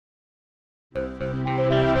Hi,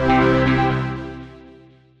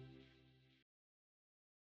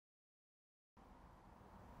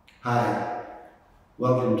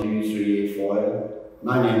 welcome to U3A Foyle.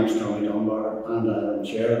 My name is Tommy Dunbar and I am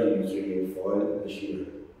chair of the U3A Foyle this year.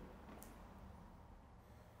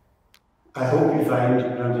 I hope you find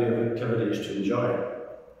plenty of activities to enjoy.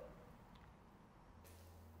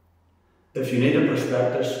 If you need a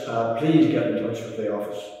prospectus, please get in touch with the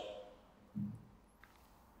office.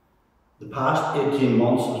 The past 18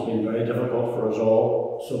 months has been very difficult for us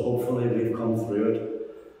all, so hopefully we've come through it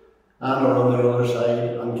and are on the other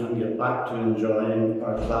side and can get back to enjoying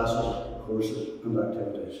our classes, courses and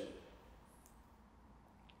activities.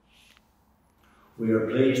 We are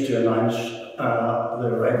pleased to announce the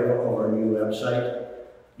arrival of our new website.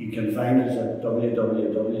 You can find us at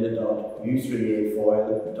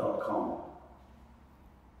www.u3afoyle.com.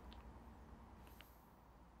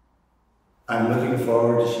 I'm looking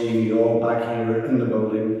forward to seeing you all back here in the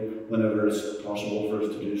building whenever it's possible for us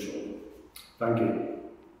to do so. Thank you.